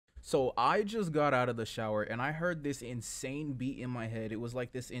So I just got out of the shower and I heard this insane beat in my head. It was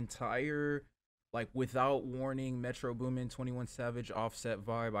like this entire, like without warning, Metro Boomin, 21 Savage, Offset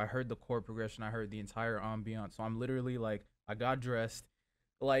vibe. I heard the chord progression. I heard the entire ambiance. So I'm literally like, I got dressed.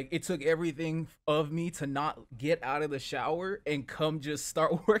 Like it took everything of me to not get out of the shower and come just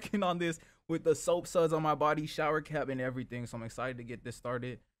start working on this with the soap suds on my body, shower cap, and everything. So I'm excited to get this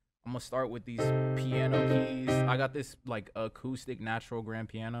started. I'm gonna start with these piano keys. I got this like acoustic natural grand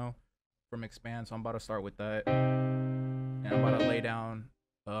piano from Expand, so I'm about to start with that. And I'm about to lay down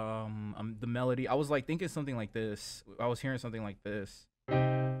the melody. I was like thinking something like this. I was hearing something like this.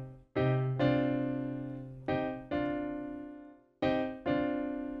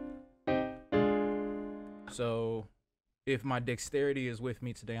 So if my dexterity is with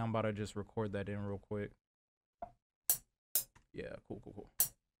me today, I'm about to just record that in real quick. Yeah, cool.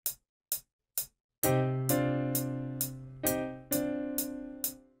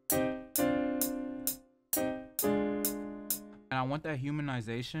 And I want that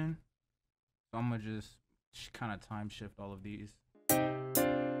humanization, so I'm gonna just kind of time shift all of these.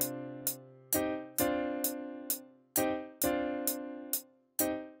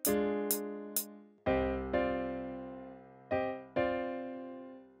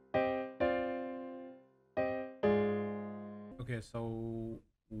 Okay, so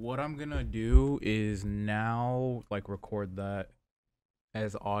what I'm gonna do is now like record that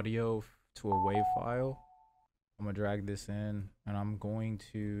as audio to a WAV file. I'm gonna drag this in and I'm going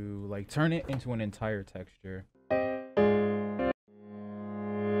to like turn it into an entire texture.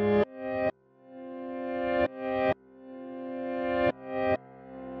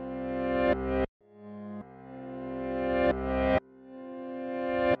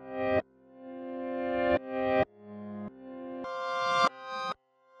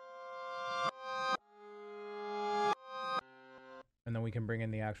 And then we can bring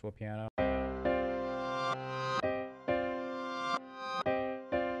in the actual piano.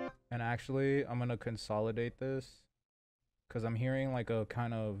 And actually, I'm gonna consolidate this because I'm hearing like a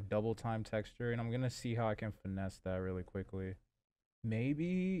kind of double time texture, and I'm gonna see how I can finesse that really quickly.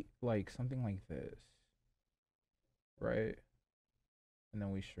 Maybe like something like this, right? And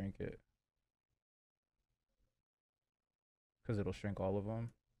then we shrink it because it'll shrink all of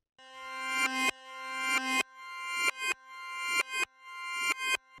them.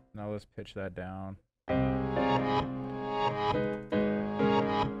 Now let's pitch that down.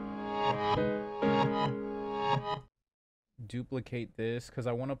 Duplicate this because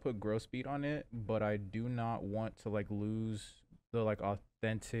I want to put gross beat on it, but I do not want to like lose the like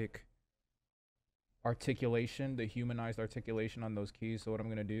authentic articulation, the humanized articulation on those keys. So what I'm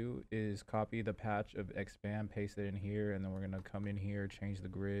gonna do is copy the patch of Expand, paste it in here, and then we're gonna come in here, change the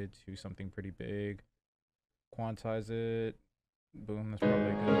grid to something pretty big, quantize it. Boom, that's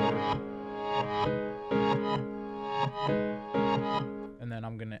probably good. And then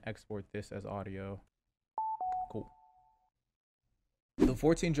I'm gonna export this as audio. Cool. The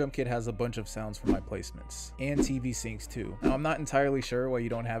 14 drum kit has a bunch of sounds for my placements, and TV syncs too. Now I'm not entirely sure why you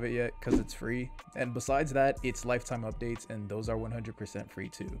don't have it yet, because it's free, and besides that, it's lifetime updates, and those are 100% free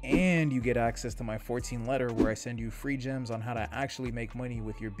too. And you get access to my 14 letter where I send you free gems on how to actually make money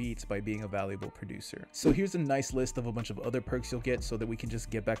with your beats by being a valuable producer. So here's a nice list of a bunch of other perks you'll get so that we can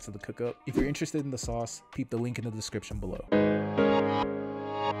just get back to the cook-up. If you're interested in the sauce, peep the link in the description below.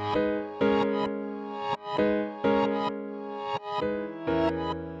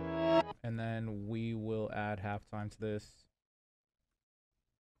 And then we will add halftime to this.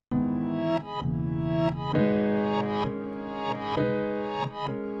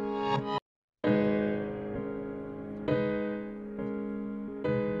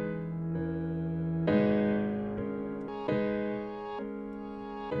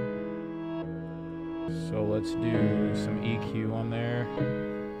 So let's do some EQ on there.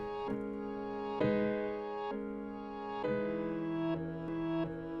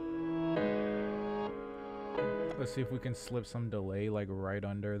 Let's see if we can slip some delay like right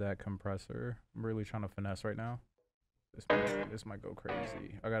under that compressor. I'm really trying to finesse right now. This might go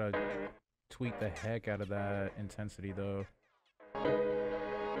crazy. I gotta tweak the heck out of that intensity though. All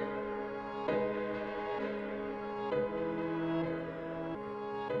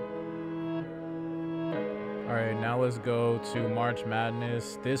right, now let's go to March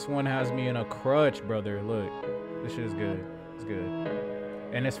Madness. This one has me in a crutch, brother. Look, this shit is good. It's good.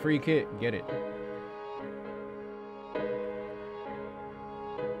 And it's free kit, get it.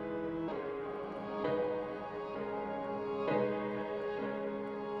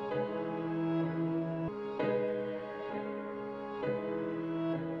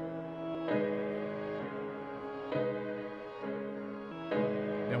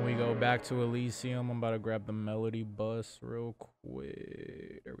 we go back to Elysium. I'm about to grab the melody bus real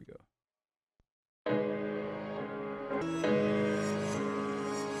quick. There we go.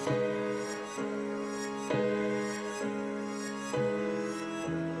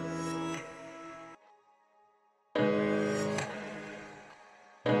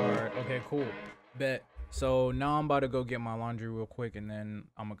 Alright, okay, cool. Bet. So now I'm about to go get my laundry real quick, and then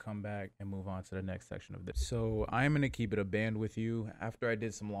I'm gonna come back and move on to the next section of this. So I'm gonna keep it a band with you. After I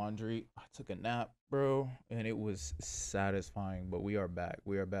did some laundry, I took a nap, bro, and it was satisfying. But we are back.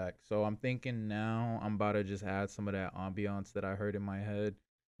 We are back. So I'm thinking now I'm about to just add some of that ambiance that I heard in my head.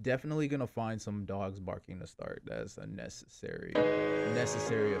 Definitely gonna find some dogs barking to start. That's a necessary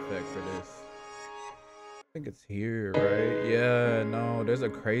effect for this. I think it's here, right? Yeah, no, there's a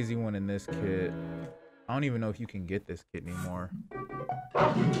crazy one in this kit. I don't even know if you can get this kit anymore.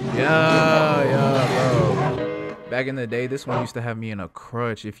 Yeah, bro. Back in the day, this one used to have me in a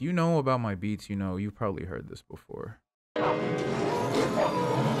crutch. If you know about my beats, you know, you've probably heard this before.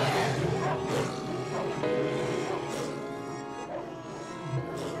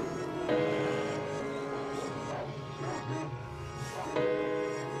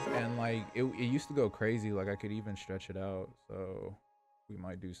 And like, it used to go crazy. Like I could even stretch it out. So we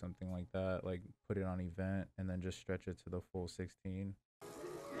might do something like that, like put it on event and then just stretch it to the full 16.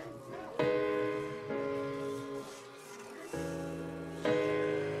 I'm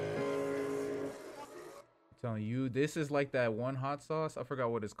telling you, this is like that one hot sauce. I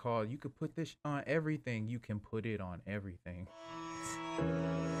forgot what it's called. You could put this on everything. You can put it on everything.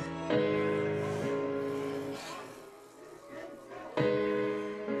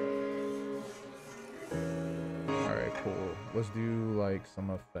 Cool. Let's do like some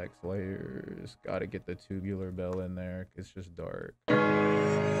effects layers. Gotta get the tubular bell in there. It's just dark.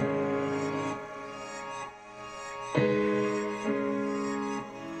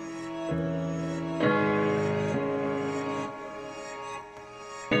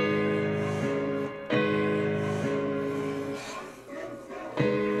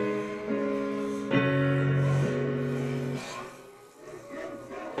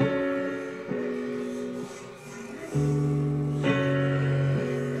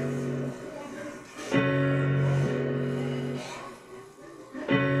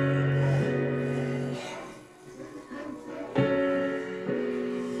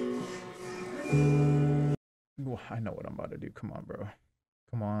 I know what I'm about to do. Come on, bro.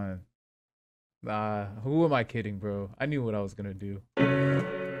 Come on. Nah, who am I kidding, bro? I knew what I was gonna do.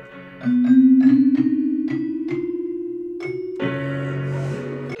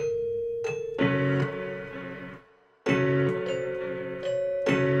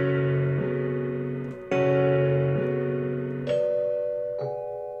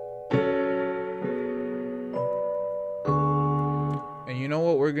 And you know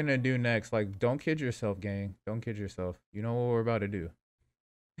what we're gonna do next? Like, don't kid yourself, gang. Don't kid yourself. You know what we're about to do.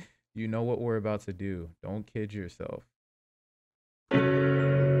 You know what we're about to do. Don't kid yourself.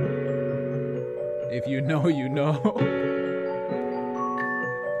 If you know, you know.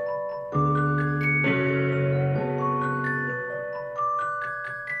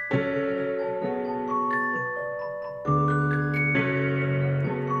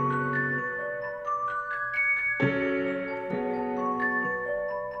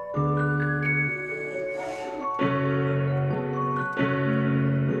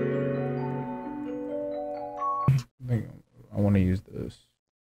 I want to use this.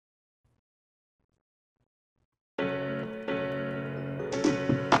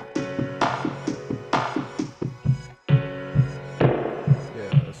 Yeah,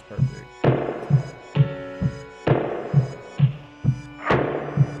 that's perfect.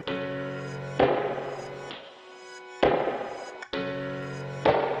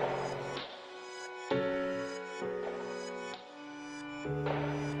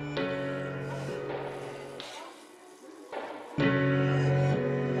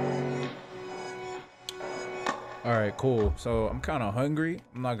 All right, cool. So I'm kind of hungry.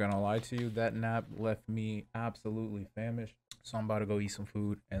 I'm not gonna lie to you. That nap left me absolutely famished. So I'm about to go eat some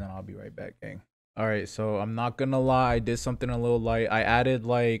food and then I'll be right back, gang. All right, so I'm not gonna lie. I did something a little light. I added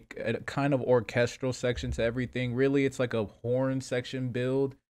like a kind of orchestral section to everything. Really, it's like a horn section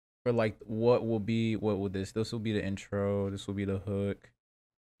build for like what will this? This will be the intro. This will be the hook.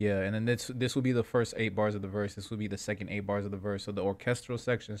 Yeah, and then this will be the first 8 bars of the verse. This will be the second 8 bars of the verse. So the orchestral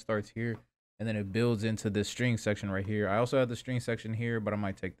section starts here. And then it builds into this string section right here. I also have the string section here, but I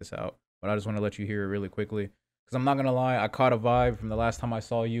might take this out. But I just want to let you hear it really quickly. Because I'm not going to lie, I caught a vibe from the last time I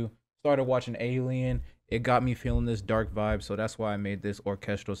saw you. Started watching Alien. It got me feeling this dark vibe. So that's why I made this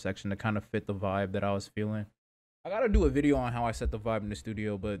orchestral section to kind of fit the vibe that I was feeling. I gotta do a video on how I set the vibe in the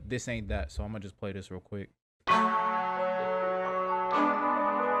studio, but this ain't that, so I'm gonna just play this real quick.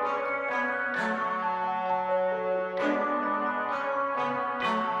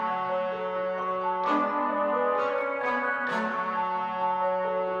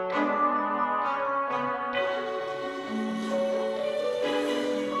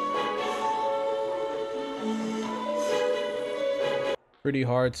 Pretty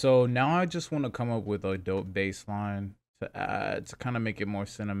hard. So now I just want to come up with a dope bass line to add to kind of make it more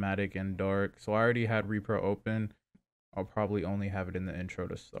cinematic and dark. So I already had repro open. I'll probably only have it in the intro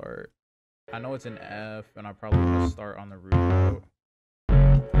to start. I know it's an F, and I probably just start on the root note.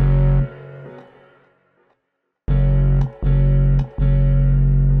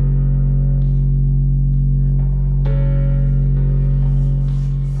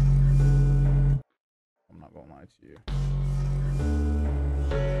 I'm not gonna lie to you.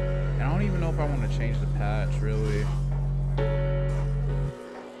 And I don't even know if I want to change the patch, really.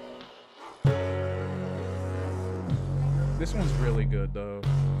 This one's really good, though.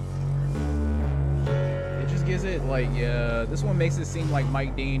 It just gives it, like, yeah, this one makes it seem like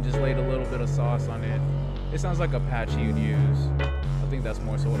Mike Dean just laid a little bit of sauce on it. It sounds like a patch you'd use. I think that's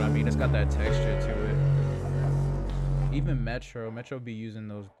more so what I mean. It's got that texture to it. Even Metro be using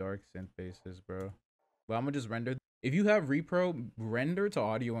those dark synth basses, bro. But I'm gonna just render. If you have repro, render to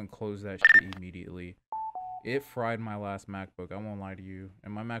audio and close that shit immediately. It fried my last MacBook. I won't lie to you.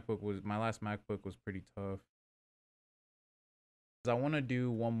 And my last MacBook was pretty tough. I want to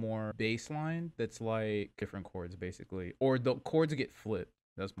do one more bass line that's like different chords, basically. Or the chords get flipped.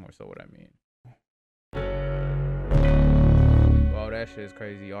 That's more so what I mean. Oh, that shit is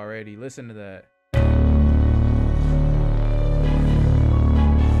crazy already. Listen to that.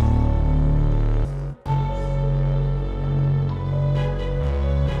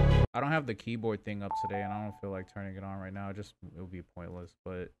 I don't have the keyboard thing up today, and I don't feel like turning it on right now. It'll be pointless,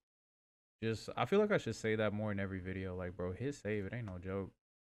 but I feel like I should say that more in every video. Like, bro, hit save. It ain't no joke.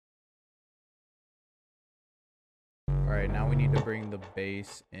 All right, now we need to bring the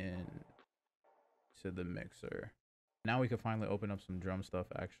bass in to the mixer. Now we can finally open up some drum stuff,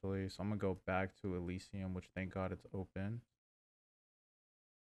 actually. So I'm gonna go back to Elysium, which thank God it's open.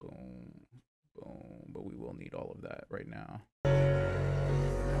 Boom, boom. But we will need all of that right now.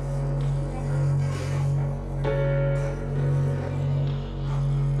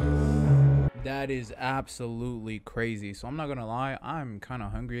 That is absolutely crazy. So I'm not gonna lie, I'm kind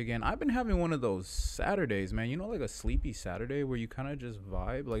of hungry again. I've been having one of those Saturdays, man. You know, like a sleepy Saturday where you kind of just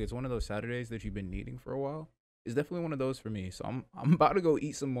vibe. Like, it's one of those Saturdays that you've been needing for a while. It's definitely one of those for me. So I'm about to go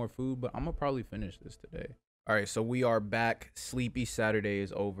eat some more food, but I'm gonna probably finish this today. All right, so we are back. Sleepy Saturday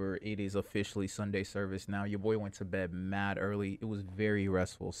is over. It is officially Sunday service now. Your boy went to bed mad early. It was very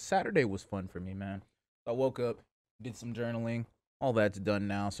restful. Saturday was fun for me, man. I woke up, did some journaling. All that's done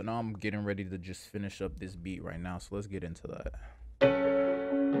now. So now I'm getting ready to just finish up this beat right now. So let's get into that.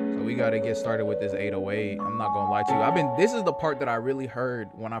 So we got to get started with this 808. I'm not going to lie to you. This is the part that I really heard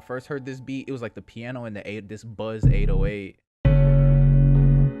when I first heard this beat. It was like the piano and this buzz 808.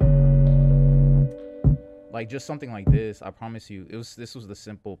 Like just something like this. I promise you. This was the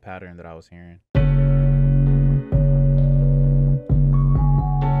simple pattern that I was hearing.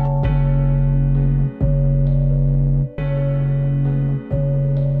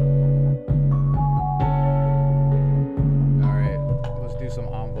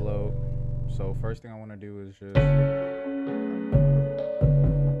 So first thing I want to do is just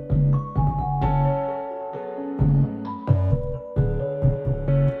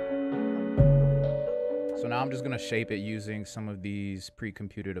so now I'm just gonna shape it using some of these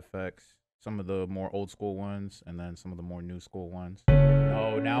pre-computed effects, some of the more old school ones, and then some of the more new school ones.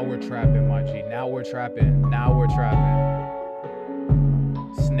 Oh, now we're trapping, my G. Now we're trapping. Now we're trapping.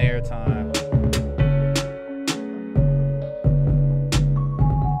 Snare time.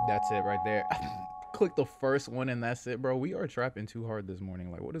 That's it right there. Click the first one and that's it, bro. We are trapping too hard this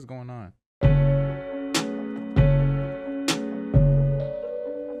morning. Like, what is going on?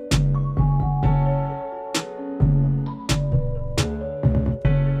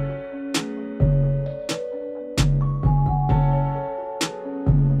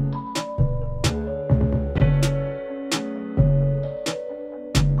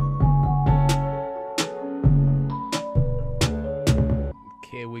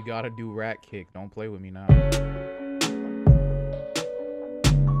 We gotta do rat kick. Don't play with me now.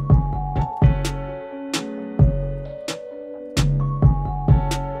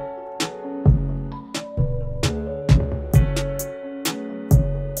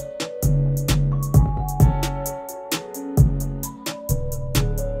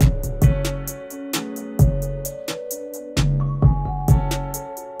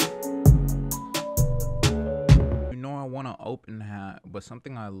 an open hat, but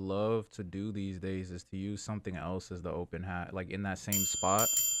something I love to do these days is to use something else as the open hat, like in that same spot,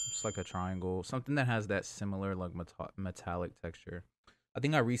 just like a triangle, something that has that similar like metallic texture. I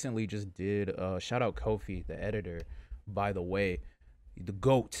think I recently just did shout out Kofi, the editor, by the way, the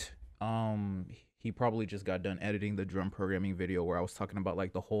GOAT. He probably just got done editing the drum programming video where I was talking about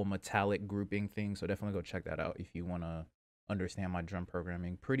like the whole metallic grouping thing. So definitely go check that out if you want to understand my drum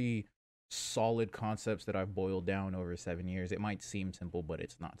programming. Pretty solid concepts that I've boiled down over 7 years. It might seem simple, but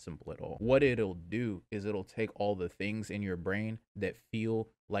it's not simple at all. What it'll do is it'll take all the things in your brain that feel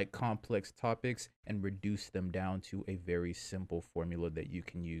like complex topics and reduce them down to a very simple formula that you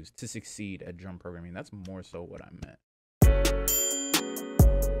can use to succeed at drum programming. That's more so what I meant.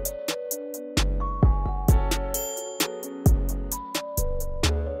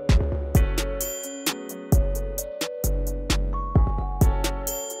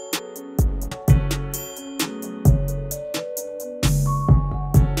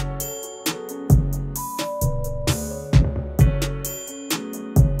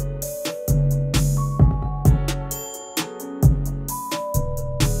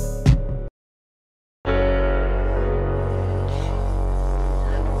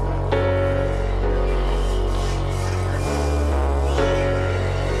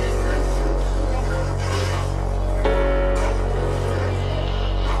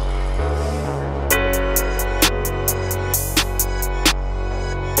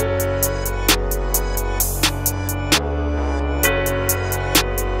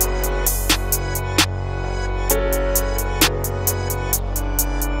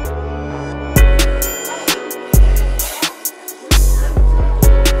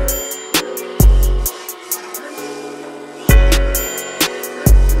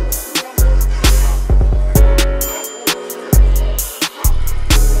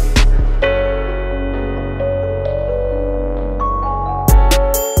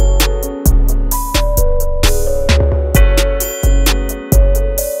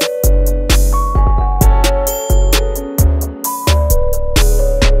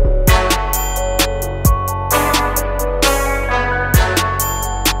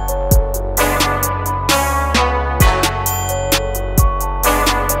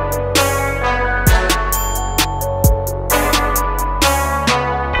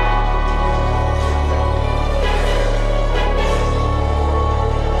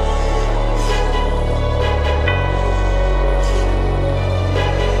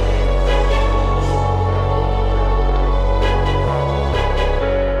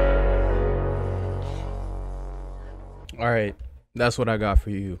 All right, that's what I got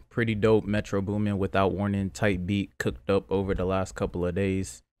for you. Pretty dope Metro Boomin Without Warning type beat, cooked up over the last couple of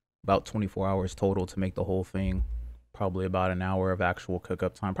days. About 24 hours total to make the whole thing. Probably about an hour of actual cook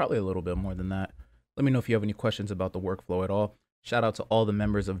up time, probably a little bit more than that. Let me know if you have any questions about the workflow at all. Shout out to all the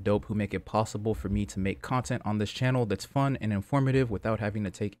members of Dope who make it possible for me to make content on this channel that's fun and informative without having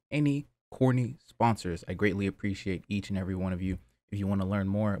to take any corny sponsors. I greatly appreciate each and every one of you. If you want to learn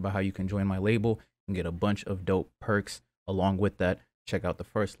more about how you can join my label and get a bunch of dope perks along with that, check out the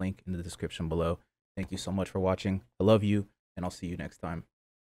first link in the description below. Thank you so much for watching. I love you, and I'll see you next time.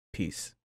 Peace.